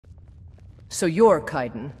So you're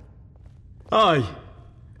Kaidan. Aye,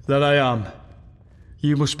 that I am.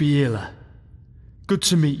 You must be Aela. Good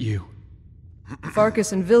to meet you.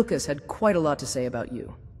 Farkas and Vilkas had quite a lot to say about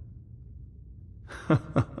you.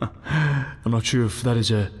 I'm not sure if that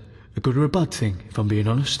is a good or a bad thing, if I'm being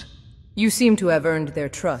honest. You seem to have earned their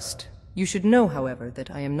trust. You should know, however,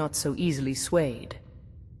 that I am not so easily swayed.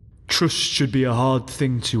 Trust should be a hard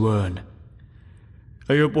thing to earn.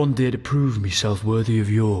 I hope one day to prove myself worthy of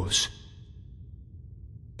yours.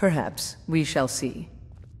 Perhaps. We shall see.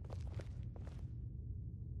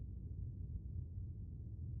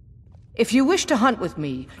 If you wish to hunt with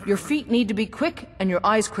me, your feet need to be quick and your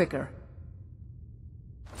eyes quicker.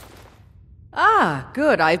 Ah,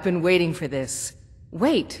 good. I've been waiting for this.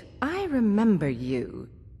 Wait, I remember you.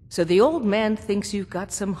 So the old man thinks you've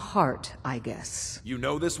got some heart, I guess. You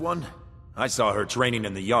know this one? I saw her training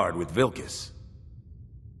in the yard with Vilkas.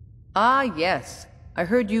 Ah, yes. I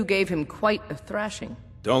heard you gave him quite a thrashing.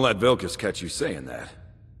 Don't let Vilkas catch you saying that.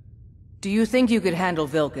 Do you think you could handle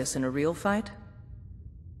Vilkas in a real fight?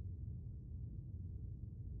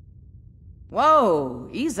 Whoa,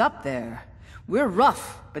 ease up there. We're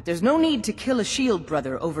rough, but there's no need to kill a shield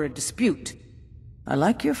brother over a dispute. I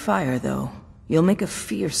like your fire, though. You'll make a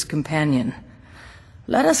fierce companion.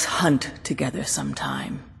 Let us hunt together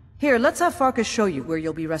sometime. Here, let's have Farkas show you where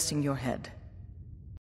you'll be resting your head.